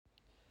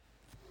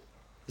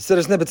The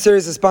Siddur Snippet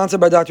series is sponsored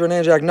by Dr. Renee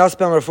and Jack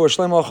Nussbaum for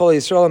Shlomo Chol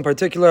Yisrael, in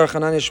particular,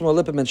 Hanania Shmuel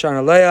Lippin and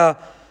Sharon Leah,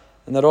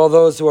 and that all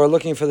those who are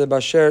looking for the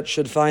Bashert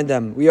should find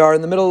them. We are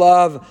in the middle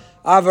of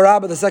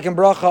Avarabba, the second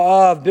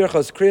bracha of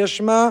Birchos Kriya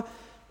Shema,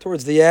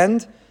 towards the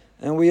end,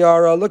 and we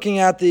are looking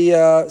at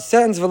the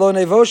sentence, V'lo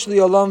nevosh li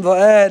olam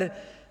va'ed,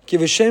 ki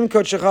v'shem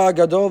kodshecha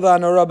gadol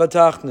v'anora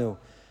batachnu.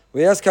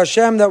 We ask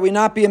Hashem that we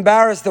not be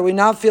embarrassed, that we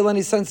not feel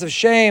any sense of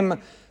shame,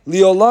 li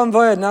olam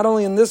va'ed, not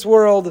only in this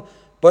world,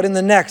 but in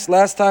the next.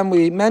 Last time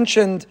we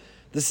mentioned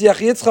the Siach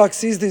Yitzchak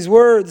sees these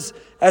words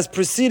as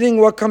preceding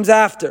what comes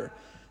after.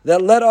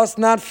 That let us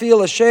not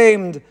feel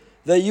ashamed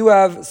that you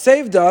have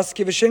saved us.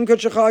 Our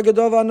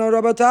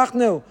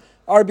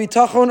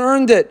bitachon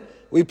earned it.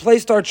 We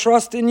placed our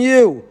trust in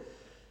you.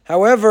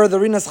 However, the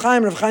Rinas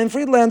Chaim, Rav Chaim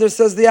Friedlander,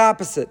 says the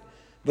opposite.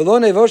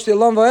 V'lo nevosh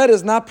li'olam va'ed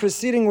is not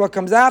preceding what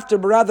comes after,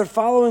 but rather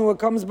following what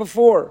comes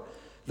before.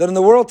 That in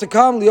the world to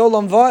come,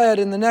 li'olam va'ed,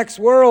 in the next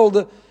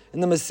world,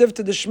 in the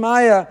Masifta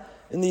D'Shmaya,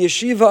 in the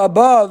yeshiva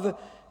above,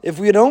 if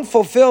we don't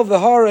fulfill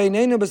v'hara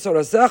einenu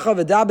b'sorasecha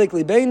v'dabek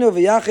libeinu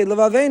v'yachid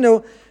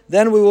levavenu,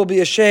 then we will be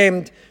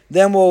ashamed,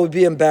 then we will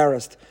be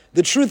embarrassed.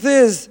 The truth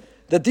is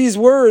that these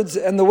words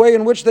and the way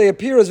in which they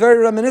appear is very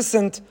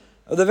reminiscent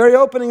of the very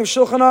opening of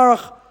Shulchan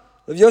Aruch.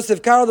 Rav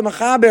Yosef Karo the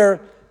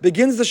Mechaber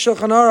begins the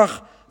Shulchan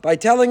Aruch by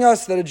telling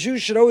us that a Jew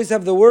should always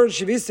have the word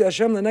Shivisi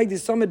Hashem L'negdi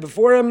Summit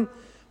before him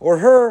or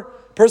her.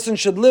 A person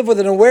should live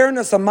with an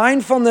awareness, a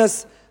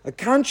mindfulness, a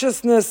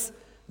consciousness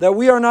that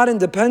we are not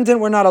independent,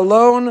 we're not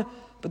alone,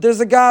 but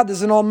there's a God,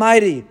 there's an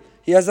Almighty.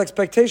 He has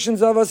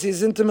expectations of us,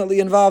 He's intimately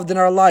involved in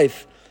our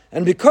life.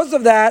 And because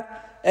of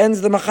that,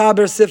 ends the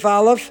Mechaber Sif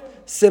Aleph,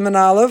 Siman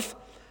Aleph,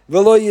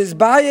 V'lo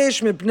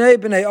yizbayesh mipnei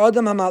b'nei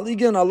adam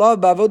ha'ma'ligin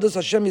alav ba'avodas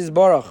Hashem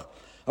yizbarach.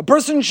 A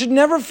person should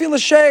never feel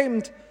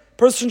ashamed, a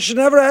person should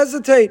never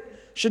hesitate,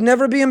 should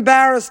never be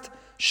embarrassed,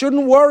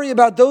 shouldn't worry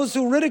about those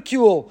who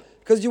ridicule,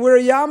 because you wear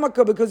a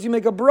yarmulke, because you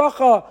make a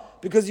bracha,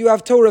 because you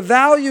have Torah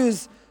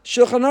values.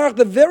 Shulchan Aruch,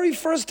 the very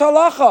first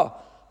halacha,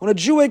 when a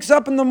Jew wakes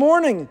up in the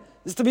morning,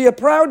 is to be a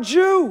proud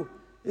Jew,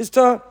 is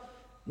to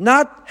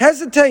not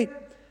hesitate.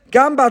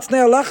 Gam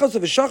b'atznei halachos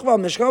v'shachva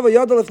mishkava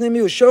yadol lefnei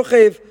miu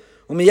shochev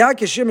u'miyad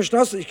k'shir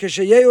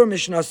k'sheyeur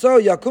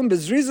mishnaso yakum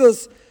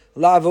bezrizus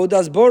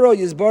la'avodas boro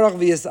yizbarach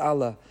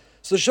v'yis'ala.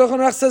 So Shulchan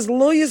Aruch says,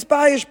 lo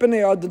yisbayesh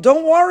b'nei adam.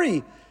 Don't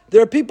worry.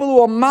 There are people who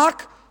will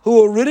mock, who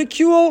will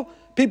ridicule,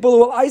 people who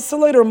will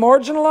isolate or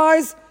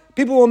marginalize.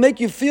 People will make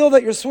you feel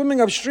that you're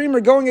swimming upstream or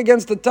going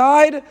against the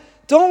tide.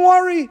 Don't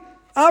worry.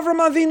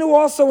 Avram Avinu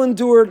also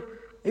endured.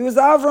 He was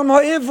Avram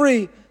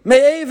Ha'ivri,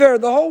 Me'aver.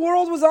 The whole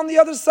world was on the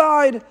other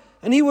side,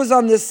 and he was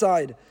on this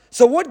side.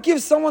 So what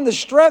gives someone the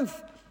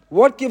strength?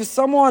 What gives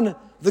someone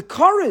the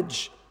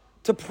courage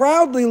to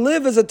proudly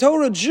live as a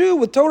Torah Jew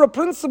with Torah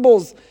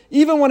principles,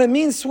 even when it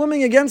means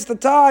swimming against the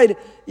tide,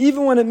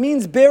 even when it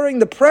means bearing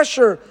the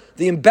pressure,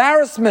 the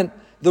embarrassment,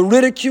 the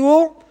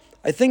ridicule?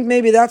 I think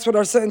maybe that's what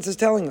our sentence is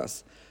telling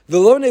us.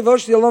 V'lo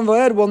nevosh li'olam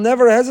va'ed will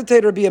never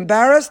hesitate or be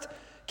embarrassed.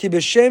 Ki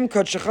b'shem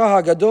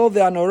kodshecha hagadol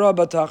ve'anora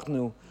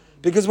batachnu.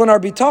 Because when our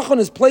bitachon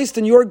is placed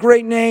in your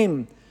great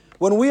name,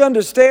 when we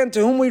understand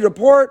to whom we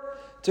report,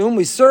 to whom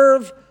we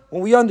serve,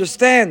 when we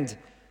understand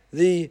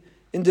the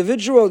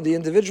individual,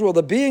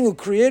 the being who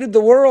created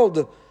the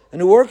world and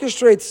who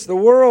orchestrates the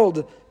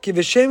world, ki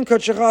b'shem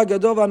kodshecha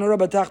hagadol ve'anora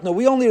batachnu.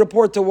 We only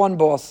report to one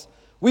boss.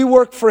 We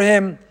work for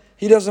him.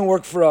 He doesn't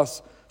work for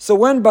us. So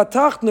when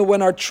batachnu,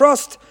 when our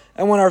trust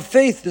and when our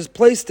faith is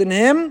placed in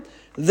Him,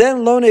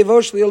 then lo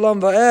nevosh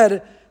li'olam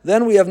va'ed,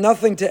 then we have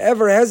nothing to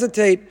ever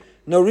hesitate,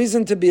 no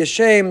reason to be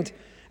ashamed,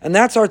 and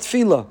that's our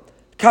tefillah.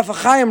 Kaf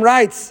HaChaim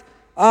writes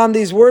on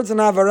these words in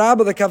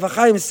Avarabba, the Kaf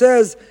HaChaim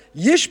says,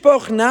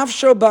 Yishpoch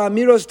nafsho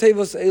ba'amiros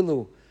tevos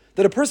elu,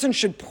 that a person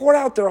should pour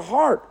out their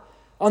heart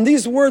on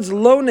these words,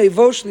 lo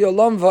nevosh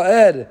li'olam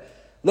va'ed.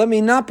 Let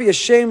me not be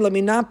ashamed, let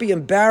me not be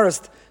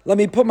embarrassed, let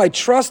me put my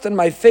trust and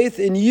my faith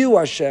in you,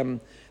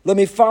 Hashem. Let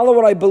me follow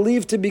what I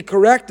believe to be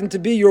correct and to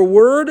be your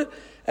word.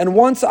 And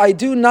once I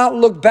do, not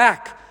look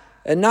back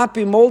and not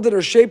be molded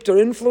or shaped or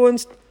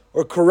influenced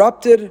or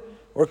corrupted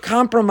or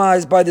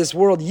compromised by this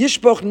world.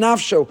 Yishboch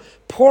nafsho.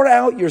 Pour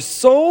out your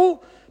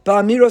soul.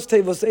 Ba'amiros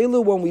tevos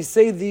elu, when we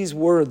say these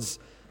words.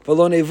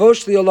 V'lo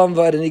nevosh li'olam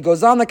va'ed. And he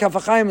goes on the Kaf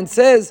HaChaim and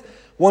says,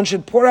 one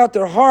should pour out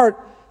their heart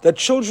that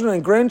children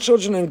and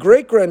grandchildren and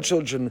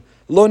great-grandchildren,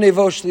 lo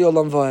nevosh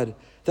li'olam va'ed,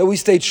 that we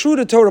stay true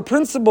to Torah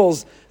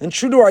principles and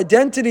true to our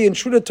identity and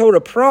true to Torah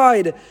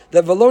pride,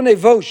 that v'lo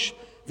nevosh,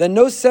 that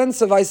no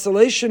sense of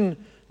isolation,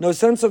 no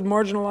sense of being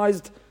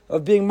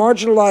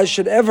marginalized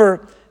should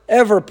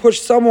ever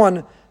push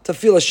someone to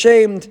feel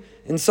ashamed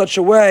in such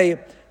a way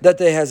that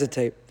they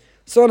hesitate.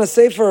 So in a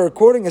Sefer,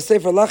 quoting a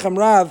Sefer Lachem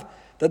Rav,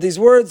 that these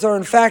words are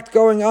in fact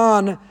going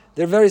on,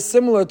 they're very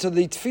similar to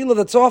the tefillah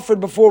that's offered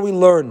before we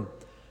learn.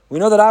 We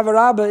know that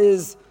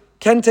Avarabba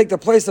can take the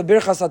place of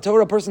Birchas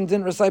HaTorah. A person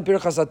didn't recite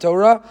Birchas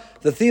HaTorah.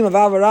 The theme of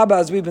Avarabba,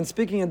 as we've been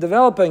speaking and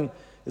developing,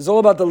 is all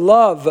about the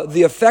love,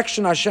 the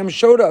affection Hashem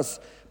showed us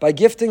by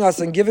gifting us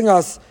and giving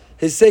us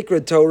His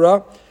sacred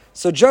Torah.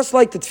 So just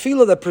like the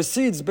tefillah that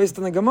precedes, based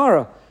on the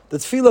Gemara, the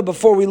tefillah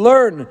before we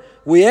learn,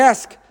 we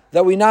ask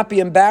that we not be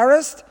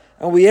embarrassed,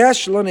 and we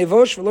ask shelo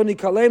nevosh v'lo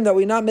nikalem, that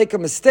we not make a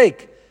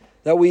mistake,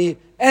 that we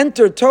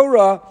enter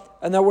Torah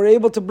and that we're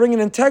able to bring in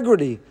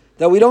integrity,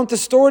 that we don't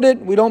distort it,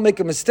 we don't make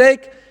a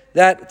mistake.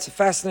 That it's a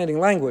fascinating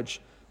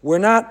language. We're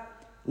not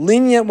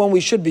lenient when we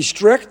should be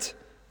strict.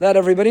 That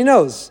everybody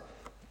knows.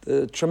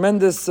 The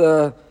tremendous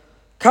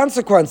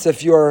consequence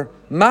if you're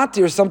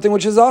mati or something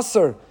which is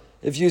asur.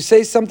 If you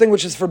say something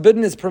which is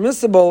forbidden is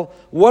permissible,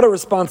 what a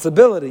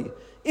responsibility.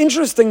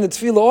 Interesting that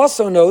Tefillah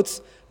also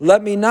notes,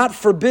 let me not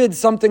forbid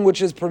something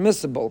which is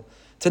permissible,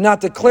 to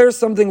not declare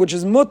something which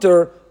is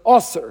mutter,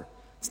 asur.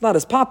 It's not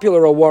as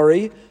popular a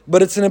worry,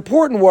 but it's an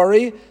important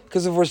worry,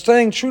 because if we're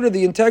staying true to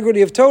the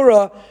integrity of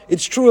Torah,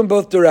 it's true in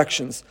both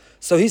directions.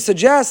 So he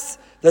suggests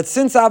that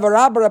since Ava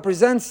Rabbah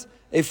represents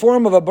a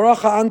form of a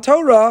bracha on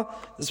Torah,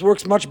 this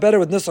works much better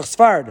with Nusach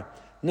Sfard.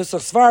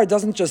 Nusach Sfard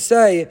doesn't just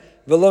say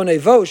v'lo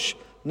nevosh.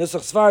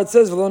 Nusach Sfard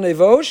says v'lo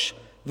nevosh,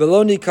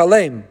 v'lo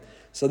nikalem.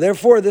 So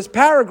therefore, this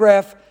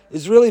paragraph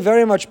is really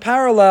very much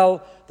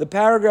parallel the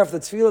paragraph, the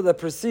tefillah that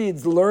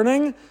precedes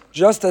learning,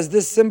 just as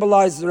this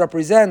symbolizes,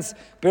 represents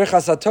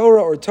Birchas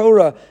HaTorah or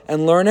Torah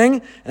and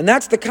learning. And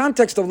that's the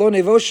context of Lo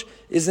Nevosh,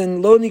 is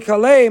in Lo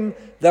Nikalem,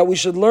 that we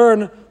should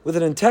learn with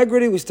an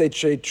integrity, we stay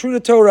true to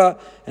Torah,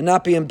 and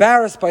not be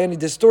embarrassed by any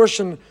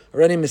distortion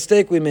or any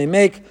mistake we may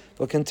make.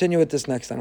 We'll continue with this next time.